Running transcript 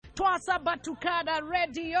Twasa Ba2cada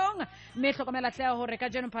radio me hlokomela tlea hore ka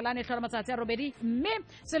jeno phalane hlola matsatsi a robedi mme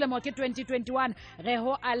selemo ke 2021 re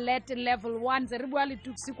ho alert level 1 re bua le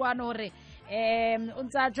Tuks kwana hore o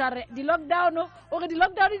ntsa tshware di lockdown o re di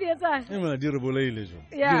lockdown di etsa mona di re bolaile jo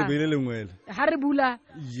di re beile lengwele ha re bula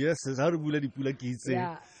yes ha re bula dipula ke itse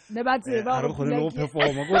ne ba tseba re khone go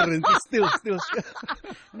performa go re still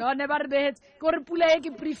no ne ba re behet go re pula e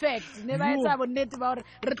ke prefect ne ba etsa bonnete ba hore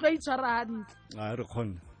re tlo itshwara hantle re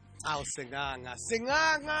khone aw Senganga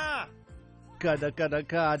kada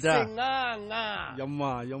Senganga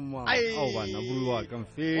yamma aw bana bulwa ka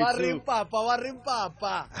mfetso wa ri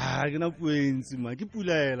papa ke na puentsi ma ke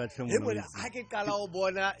pulaela tlhemo bona ha ke kala o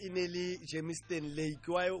bona ineli Jamestown Lake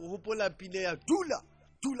wa hopola pile ya tula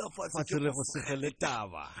fatshe re go segele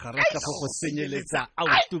taba ga re ka go senyeletsa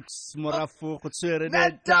Tuks morafo go tswere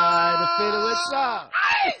neta fele wetsa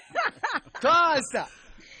Twasa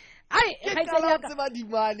ai ga tseba di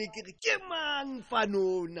mane ke mang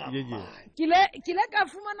fanona kile ka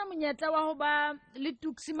fumana monyetla wa ho ba le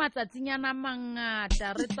Tuks matsatsinyana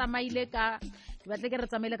mangata re tsamaile ka batle ke re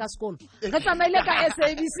tsamaile ka sekolo re tsamaile ka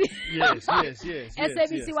SABC yes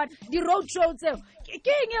SABC wa di road show tseo ke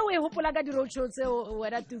eng e hopola ka di road show tseo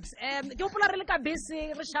wena Tuks ke hopola re le ka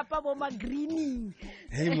bese re shapa bo ma greening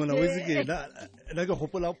hey mona wetsi ke la ke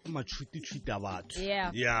hopola machuti batho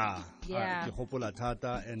ke hopola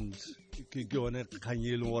thata and ke yone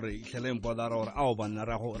khanyele gore itlhela mpodara gore ao bana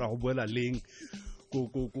ra go boela leng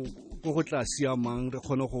go tla siamang re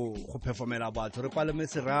kgone go performela batho re palame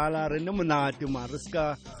serala re ne monate ma re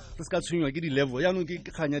ska tshwenywa ke di level yaanong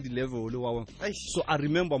ke khanya di level le wa so I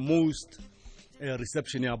remember most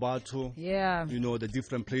reception ya batho you know the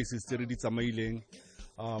different places tse re di tsamaileng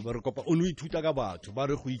ba re kopa o no ithuta ka batho ba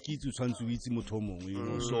re go ikitse tshwantse o itse motho mongwe you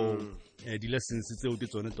know so di lessons tseo ke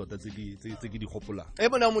tsone tota tse ke di gopola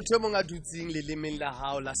bona motho mongwe a dutsing le lemeng la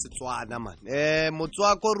hao la Setswana man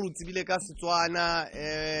motswako re utsibile ka Setswana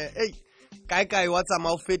kae wa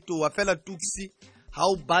tsamao fetoa fela Tuks ha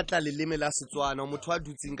o batla le leme la Setswana motho a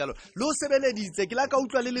dutsing ka lo le o sebeleditse ke la ka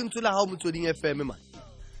utlwa le lentswe la hao Motsweding FM man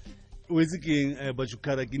wetsi keng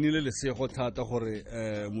Ba2cada ke nile le sego thata gore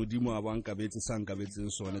modimo a bankabetse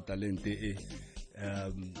sankabetseng sone talente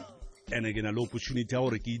ene ke na le opportunity ya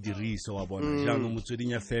gore ke dirise wa bona jaanong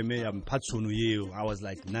Motsweding FM ya mpha tshono eo I was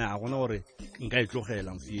like na gona gore nka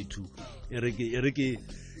itlogela mfethu ere ke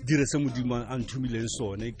dire se modimo a nthumileng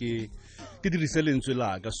sone ke dirise lentswe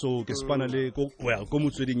laka so ke spana le ko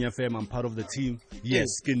Motsweding FM I'm part of the team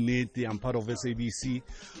yes ke nnete I'm part of SABC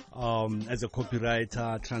as a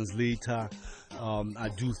copywriter translator I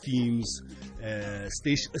do themes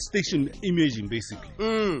station imaging basically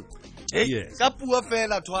yes ka puo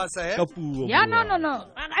fela Twasa ka puo no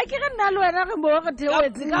I ke re nna le wena re mo re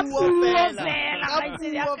theoetse ka puo fela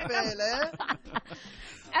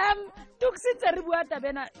Tuks tse re bua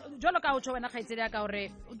tabena jolo ka ho tsho wena khaitsedi ya ka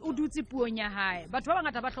hore o dutse puong ya hae batho ba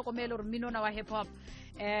bangata ba hlokomela hore minona wa HipHop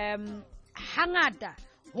hangata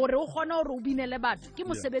hore o kgona hore o binele batho ke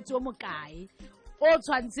mosebetsi o mokae o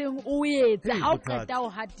tshwantseng o etse ha o qeta o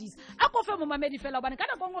hatisa a ko fe mo mamedi fela hobane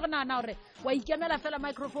kana go re nana hore wa ikemela fela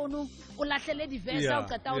microphone o lahlele di verse o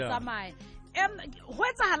qeta o tsamaye go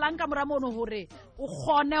etsahalang ka mora mono hore o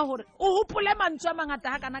kgone hore o hopole mantswe a mangata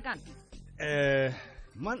ha kana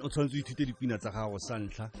man o tshwantse o ithute dipina tsa gago sa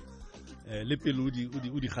ntlha le pele o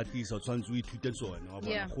di gatisa o tshwantse o ithute tsone wa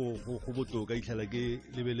bona go botoka itlhela ke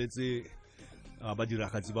lebeletse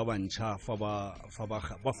badiragatsi ba bantšha fa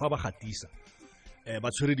ba gatisa ba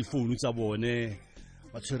tshwere di phone tsa bone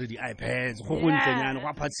ba tshwere di iPads go ntlenyana go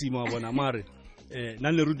a phatsima wa bona mare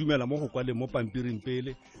nna le re dumela mo go kwale mo pampiring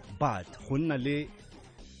pele but go nna le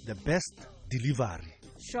the best delivery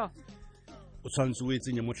sure o tshwantse o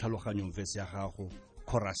etsenye mo tlhaloganyong verse ya gago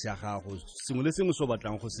chorus ya gago sengwe le sengwe se o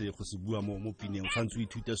batlang go se bua mo pineng o tshwantse o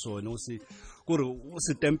ithute sone o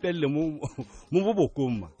se tempelle mo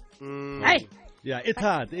bobokong ma e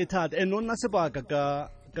thata and nna sebaka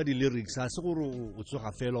ka di lyrics a se gore o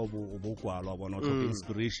tsoga fela o bo kwalwa bona o tlhoka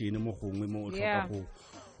inspiration mo gongwe mo o tlhoka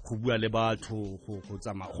go bua le batho go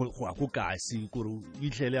tsama go kasi gore o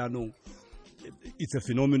itlhele anong it's a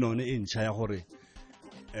phenomenon e ntšha ya gore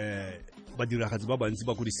badiragatsi ba bantsi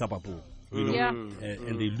ba go di sapapong you know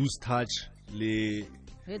and they lose touch le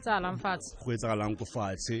go etsagalang ko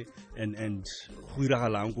fatshe and go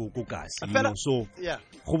iragalang ko kasi so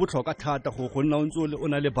go botlhoka thata go nna o ntse o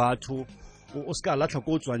na le batho o ska latlha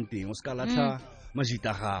ko o tswang teng o ska latlha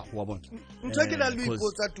majita gago wa bona ntse ke la le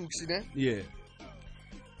ipotsa Tuks ne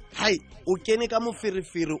hai o kene ka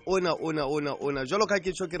moferefere ona jalo ka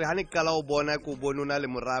ke tshokere ha ne kala o bona ko bona le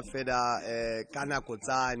morafe da kana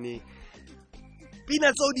kotsane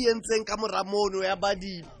dipina tseo di entseng ka moramono ya ba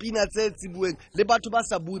dipina tse tsibueng le batho ba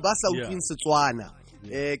sa bue ba sa utlwing Setswana.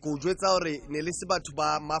 Ko jwetsa hore ne le se batho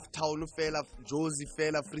ba Maftown fela, Jozi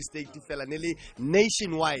fela, Free State fela, ne le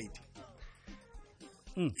nationwide.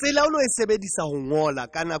 Tsela o lo e sebedisa ho ngola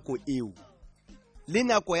ka nako eo le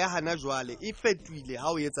nako ya hana jwale e fetwile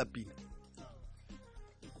ha o etsa pina.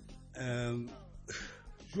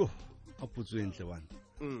 Jo a potso e ntle bana.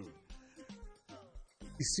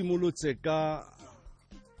 E simolotse ka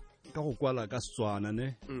go kwala ka Setswana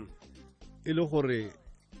ne e le gore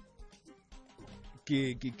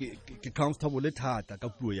ke comfortable thata ka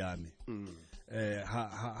puo ya me.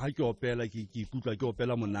 Ha ke opela ke ikutlwa ke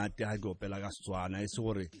opela monate ha ke opela ka Setswana e se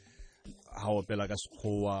gore ha opela ka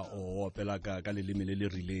Sekgowa o opela ka leleme le le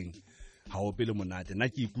rileng ha opele monate na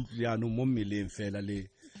ke ikutlwa yana mo mmeleng fela le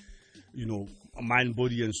you know mind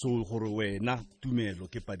body and soul gore wena tumelo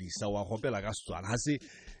ke padisa wa opela ka Setswana ha se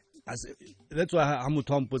that's why ha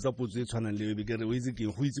motho a mpotsa potso e tshwanang le be ke re o itse ke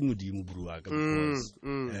go itse modimo bro ka because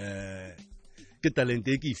ke talent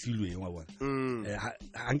e ke e filweng wa bona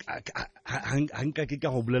hanka ke ka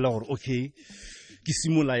go bolela gore okay ke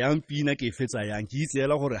simola yang pina ke fetsa yang ke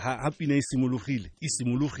itseela gore ha pina e simologile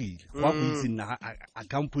wa go itse nna I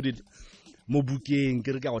can't put it mo bukeng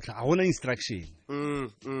ke re ka go tla a gona instruction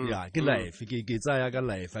ya ke life ke tsaya ka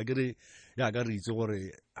life a ke re ya ka re itse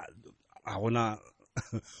gore a gona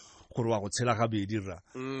gore wa go tshela ga bedi ra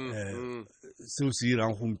seo se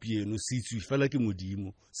irang gompieno se itswe fela ke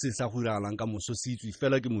modimo se sa go iralang ka moso se itswe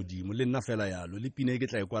fela ke modimo le nna fela yalo le pina e ke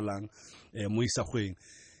tla e kwalang mo isagweng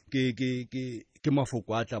ke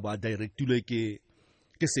mafoko a tla ba directilwe ke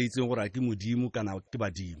se itseng gore ke modimo kana ke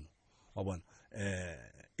badimo wa bona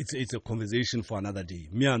it's a conversation for another day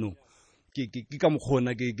miano ke ka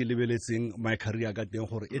mokgona ke lebeletseng my career ka teng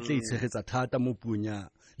gore e tle itshegetsa thata mo punya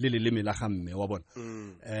le leleme la gamme wa bona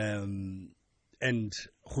and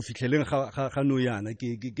go fitlheleng ga no yana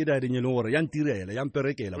ke da renyeleng gore ya ntirela ya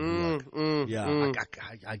mperekela bua ya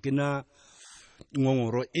a kena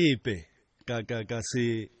ngongoro epe ka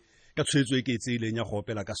tshwetso e ke tseileng ya go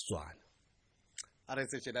opela ka Setswana a re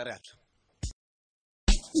tsetšela re atla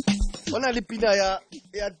ona le pina ya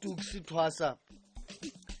Tuks Twasa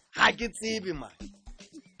ha ke tsebe man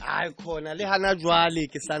ai khona le hana jwale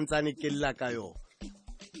ke santsane ke lla ka yona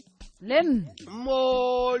Len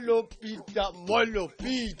molo pita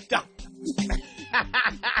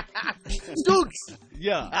Tuks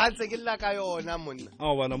yeah a tse ke lla ka yona monna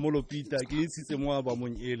a bana molo pita ke itsitse mo ba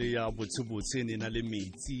mong ele ya botshebotse ne na le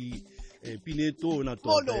metsi pine tona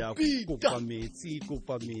tota ya kopa metsi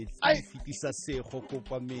fitisa sego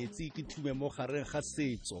kopa metsi ke thume mo gareng ga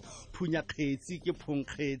setso phunya kgetsi ke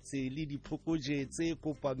phonkgetse le diphokojetse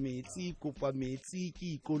kopa metsi ke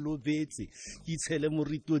ikolobetse ke tshele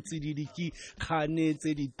morito tsididi ke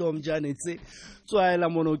kganetse ditomjane tse tswaela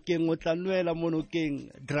monokeng o tla nwela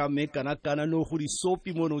monokeng drame kana no go di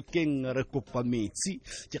sopi monokeng re kopa metsi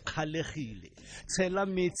ke kgalegile tshela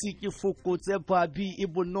metsi ke fokotse babi e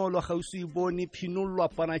bonolo ga se bone phinolwa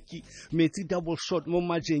panaki metsi double shot mo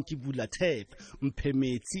majeng ke bula tap mphe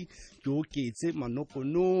metsi ke oketse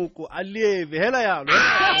manoko a leve hela yalo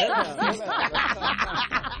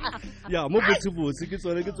ya mo botsebotse ke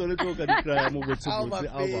tsone tso ka dikraya mo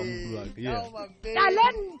botsebotse a ba mbua yeah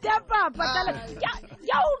talent papa talent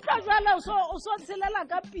ya utlwa jwale o so tshelela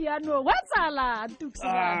ka piano wa tsala Tuks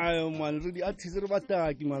man re di artist re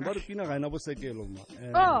bataki man ba re pina ga ina bosekelo ma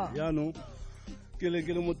ya no ke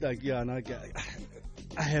le motaki yana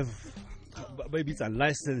I have baby it's a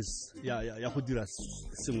license ya go dira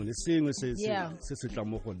sengwe le sengwe se tla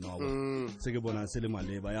mo go nna se ke bona se le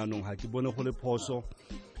maleba ya nong ha ke bone go le phoso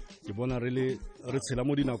ke bona re tshela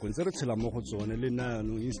mo dinakong tse re tshela mo go tsone le nna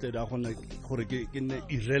no instead a gona gore ke nne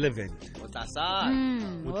irrelevant o tla sala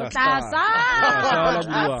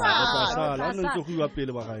no ntse go iwa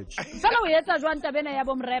pele ba gaetso fela o etsa jwang tabena ya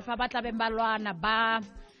bomrepa ba tla beng ba lwana ba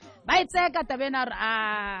itseka tabena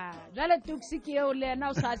jale Tuks ke eo le ena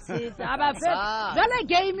o sa tsetsa aba fe jale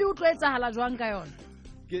game o tloetsa hala jwang ka yona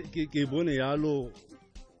ke bone yalo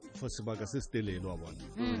for sebaka se stelelo wa bona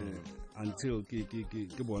until ke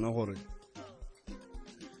bona gore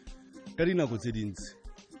ka dinako tse dintsi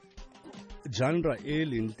genre e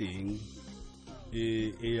leng teng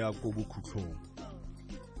e ya go bokhutlong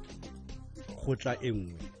go tla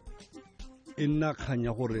engwe e nna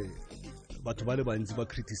kganya gore batho ba le bantsi ba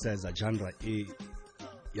criticize genre e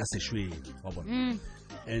ya sešweng wa bona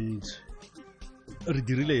and re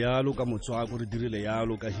dirile yalo ka motswako re dirile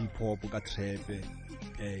yalo ka hip-hop ka trap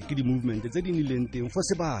ke di movement tse di nileng teng for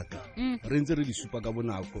sebaka re ntse re di supa ka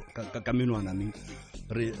bonako ka menwana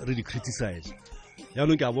re di criticize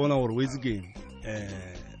yaanong ke a bona gore wetse keng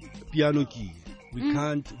piano ke we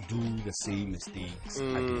can't do the same mistakes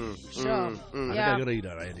again. Sure. Yeah.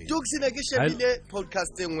 Tuks ne ke shebile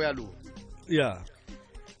podcast engwe ya lona. Yeah.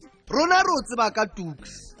 Rona ro tseba ka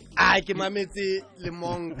Tuks. Ke mametse le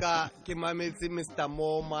Monka, ke mametse Mr.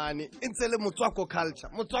 Momani, ntse le motswako culture.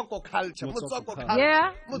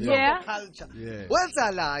 Yeah. Culture. What's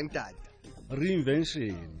ala ntate?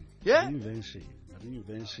 Reinvention. Yeah. Reinvention.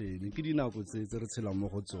 Ke dinako tse re tshela mo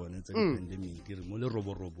go tsone tse pandemic re mo le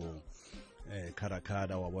robo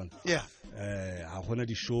karakada wa bona. Yeah. Ha gona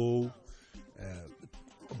di show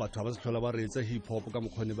batho ba se tlhola ba reetsa hip hop ka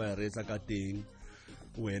mokgone ba reetsa ka teng.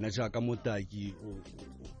 Wena jaaka motaki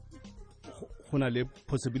gona le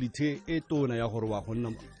possibility e tona ya gore wa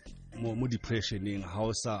gonna mo depressioning ha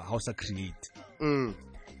o sa create.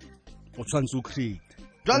 O tshwantse o create.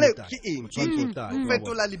 Jwale ke eng?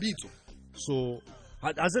 Fetola lebitso. So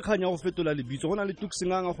a se khanya go fetola lebitso gona le Tuks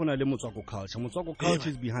Senganga gona le motswako culture. Motswako culture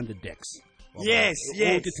is behind the decks. Yes.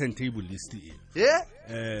 O ke turntable list e. Yeah.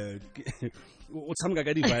 O tshameka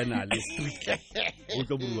ka di vinyl o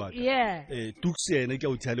tlo bua. Yeah. Tuks ene ke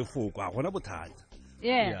o tshale foko a gona bothata.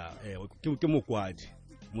 Yeah. Ke mokwadi.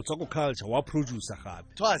 Motswako culture wa producer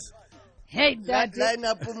gape. Twasa. Hey, that line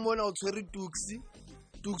up mona o tshwere Tuks.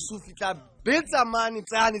 Tuks o fitla betsa mane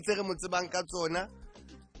tsane tse re mo tsebang ka tsona.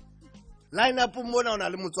 Line up mona ona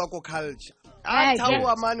le motswako culture. A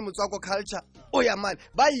thawa mane motswako culture. O ya mane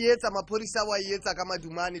ba yetsa maphorisa wa yetsa ka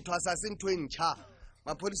madumane Twasa se ntwe ntsha.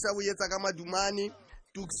 Maphorisa wa yetsa ka madumane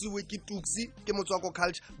Tuks wiki Tuks ke motswako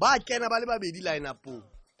culture. Ba kena ba le babedi line up.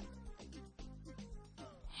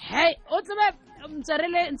 Hey, o tsebe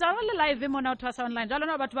ntsarele live mona o Twasa online. Jalo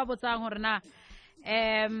na batho ba botsang hore na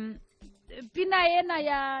pina ena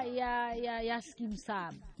ya scheme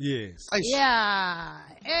sam. Yes. Yeah.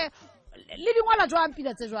 Le dingwala jwang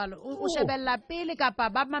pina tse jwalo o shebella pele kapa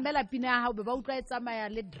ba mamela pina ya hao be ba utlwa e tsamaya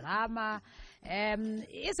le drama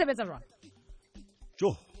e sebetsa jwang?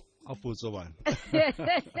 Jo a potso bana.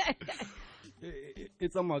 E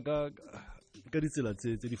tsamaya ka ditsela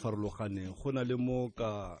tse di farologaneng gona le mo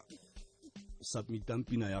ka submitang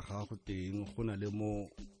pina ya gago teng gona le mo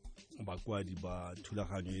bakwadi ba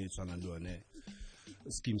thulaganyo e tshwanang le yone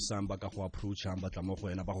scheme sam ba ka go approachang ba tla mo go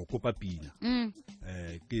wena ba go kopa pina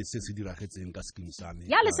ke se diragetseng ka scheme sam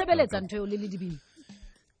ya le sebeletsa ntho le dibini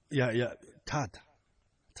ya thata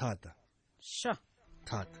sure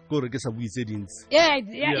thata gore ke sa buitse dintsi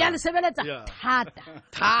ya le sebeletsa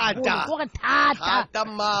thata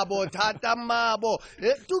mabo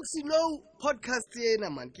Tuks no podcast ena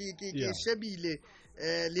man ke shebile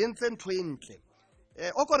le ntse ntho entle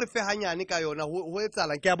o go re fe hanyane ka yona ho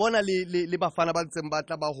etsala ke a bona le bafana ba ntseng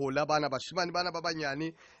batla ba hola bana ba shimane bana ba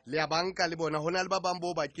banyane le ya banka le bona hona le ba bang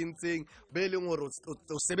bo ba kentseng be leng hore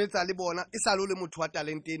o sebetsa le bona e sa le motho wa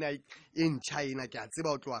talent ena in China ke a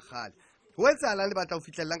tseba o tloa gale ho etsala le batla o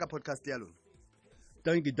fitlhellang ka podcast ya lona.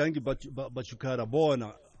 Thank you ba2cada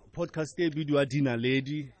bona podcast e video Dina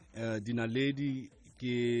Lady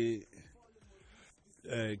ke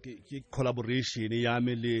collaboration ya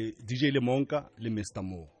me le DJ le Monka le Mr.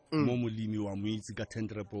 Mo molimi wa Moitsi ka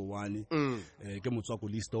 10.1 ke motswako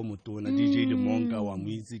list o motona DJ le Monka wa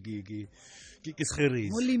Moitsi ke sgerezi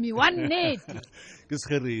molimi wa nnete ke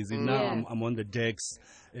sgerezi now I'm on the decks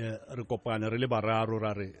re kopana re le bararo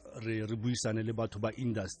re buisane le batho ba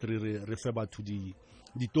industry re fe batho di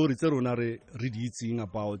tori tse rona re di itseng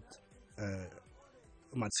about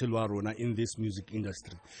matshelo a rona in this music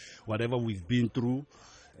industry. Whatever we've been through,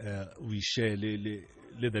 we share le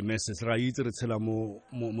the message. Ra itse re tshela mo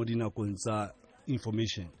dinakong tsa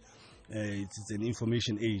information. It's an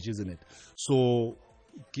information age, isn't it? So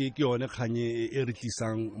ke yone khanye e re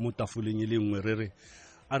tlisang mo tafoleng le nngwe re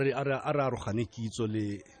a rogane kitso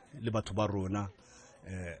le batho ba rona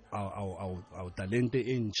au talente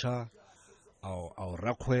e ntšha au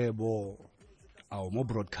rakgwebo au mo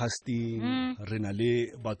broadcasting re na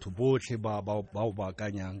le batho botlhe ba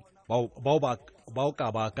akanyang bao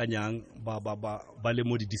ka ba akanyang ba le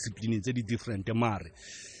mo di-discipline tse di different mare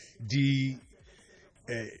di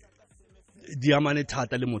amane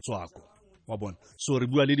thata le motswako wa bona so re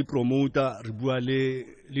bua le di-promoter re bua le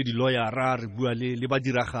di-lawyera re bua le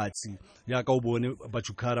badiragatsi yaka o bone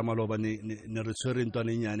ba2cada maloba ne re tshwere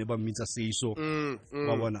ntwana nyane ba mmitsa seiso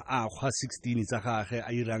ba bona a gwa 16 tsa gage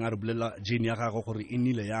a irang a re bolela jane ya gagwe gore e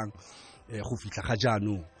nnile yang go fitlha ga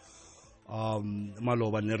jaanong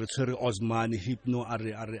maloba ne re tshwere Osman Hypno a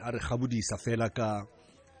re gabodisa fela ka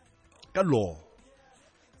law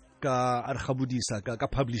ka a re gabodisa ka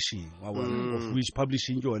publishing wa bona of which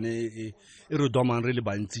publishing yone e re domang re le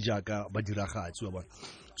bantsi jaaka badiragatsi wa bona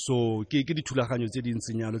so ke dithulaganyo tse di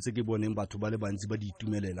ntsenyalo tse ke boneng batho ba le bantsi ba di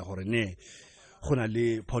itumelela gore ne go na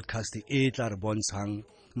le podcast e tla re bontshang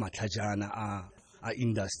matlhajana a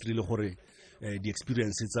industry le gore the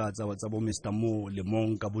experience tsa bo Mr. Mo le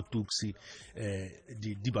Mong ka bo Tuks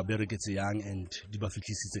di ba bereketse yang and di ba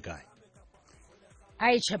fitlisitse kae.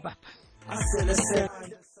 Ai chepapa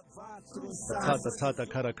thata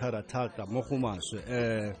kara thata mo go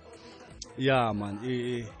maswe ya man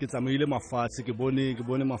ke tsamaile mafatshe ke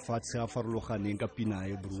bone mafatshe a farologaneng ka pina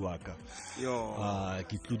e buruaka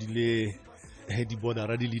ke tlodile di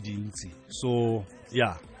border di le dintsi so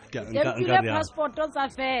ya nka passport tsa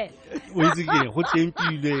fe o itse ke go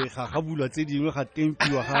tempile ga bulwa tse dingwe ga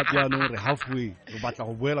tempiwa ga piano re halfway re batla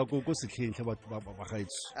go boela ko setlhentlhe ba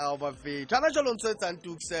gaetso ba fe tshwana jalo ntse tsang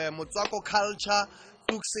Tuks motswako culture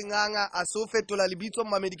Tuks Senganga a so fetola lebitso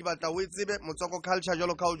mmamedi ke batla o etsebe motswako culture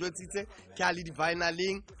jalo ka o jwetsitse ke a le di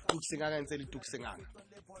vinaling Tuks Senganga ntse le Tuks Senganga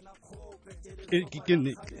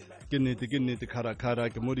ke nnete kara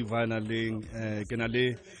ke mo di vinaling ke na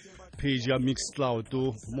le page ya Mixcloud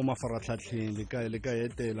mo mafaratlhatlheng le ka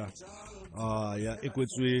etela ya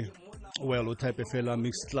ekwetswe well o type fela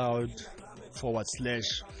Mixcloud /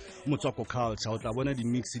 motswako culture o tla bona di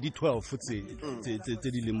mix di 12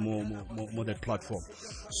 tse di le mo that platform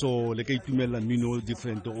so le ka itumela mmino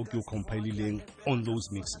different o ke o compileleng on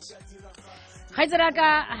those mixes. Khaitsera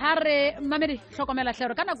ka ha re mamedi hlokomela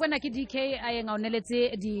hlero kana kwena ke DK a yenga o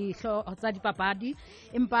neletse di tsa dipapadi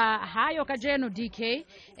empa ha yo ka jeno DK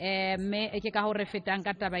me ke ka ho re fetang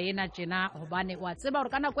ka taba ena tjena hobane wa tseba hore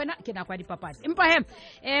kana kwena ke na kwa dipapadi empa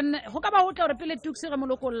ho ka ba ho tla hore pele Tuks re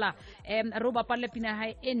molokolla re ba palle pina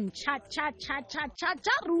hae en cha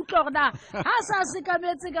re utlwa hore na ha sa se ka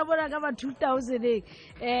metse ka bona ka ba 2000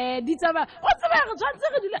 di tsaba o tseba re tshwantse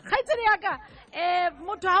re dile khaitsere ya ka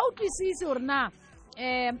motho ha o tlisise hore na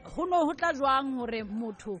ho no ho tla jwang hore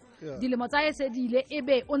motho dilemo tsa ese dile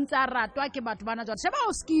ebe o ntse a ratwa ke batho bana jwa sheba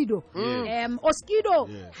Oskido Oskido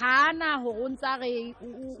hana ho ntse re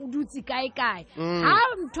o dutsi kae ha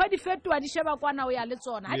ntho di fetwa di sheba kwana o ya le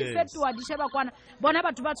tsona ha di fetwa di sheba kwana bona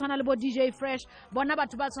batho ba tshwana le bo DJ Fresh bona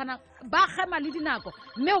batho ba tshwana ba gema le dinako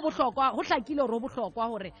mme o bohlokwa ho hlakile hore o bohlokwa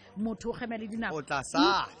hore motho o geme le dinako o tla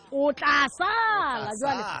sala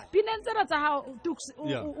jwale pinentsera tsa ha Tuks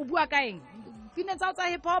o bua kaeng pinetsa tsa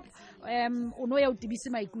hip hop o no ya o tibise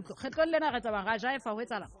maikutlo kgetlo lena re tsa ga jaifa ho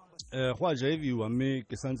etsala go a jaiviwa mme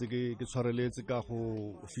ke santse ke tshwareletse ka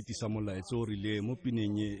go fitisa molaetso o rile mo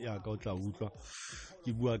pineng ya ka o tla utlwa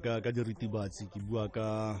ke bua ka diritibatsi ke bua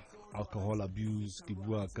ka alcohol abuse ke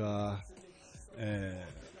bua ka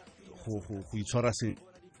go itshwara se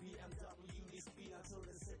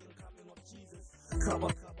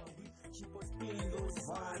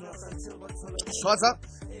Twasa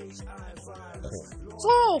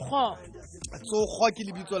Tsokgo ke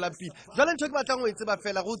lebitso la pele jwale ntho ke batlang o e tseba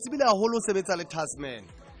fela go tsebile haholo o sebetsa le Tasman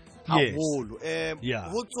haholo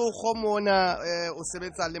ho Tsokgo mona o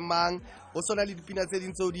sebetsa le mang o sona le dipina tse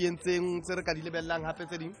ding tse o di entseng tse re ka di lebellang hape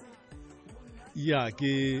tse ding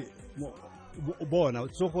ke bona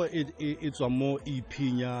Tsokgo e tswa mo EP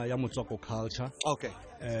ya motswako culture okay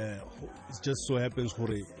it just so happens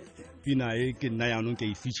gore pina e ke nna yanong ke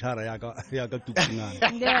e feature ya ka Tuks Sengana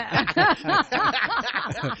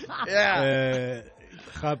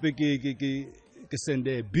gape ke send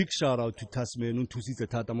a big shout out to Tasman o thusitse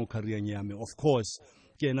thata mo career ya me of course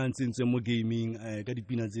ke ena ntsentse mo gaming ka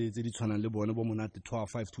dipina tse di tshwanang le bone bo monate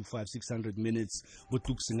 525 600 minutes bo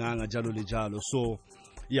Tuks Senganga jalo le jalo so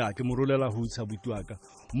ke mo rolela ho tsa butuaka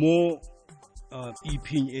mo EP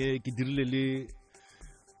ke dirile le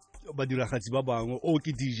badiragatsi ba bangwe o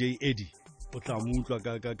ke DJ Eddie o tla mo utlwa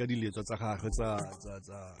ka diletso tsa gagwe tsa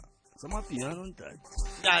mapiano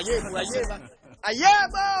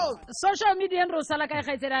social media ro sala ka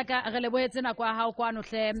gaitsela ka re leboetse na kwa ha o kwano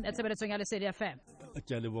hle tshebeletsong ya Lesedi FM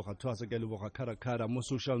ke a leboga Twasa ke a leboga kara mo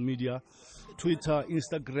social media Twitter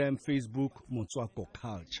Instagram Facebook motswako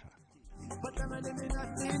culture Batana le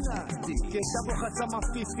minatina ke tabo khatsa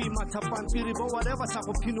mafifi mathapampiri bo whatever sa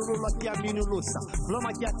go phinolola ke a minolosa lo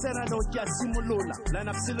ma ke a tsena no ke a simolola la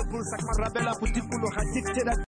na psile pulsa ka rabela go tikologa dictator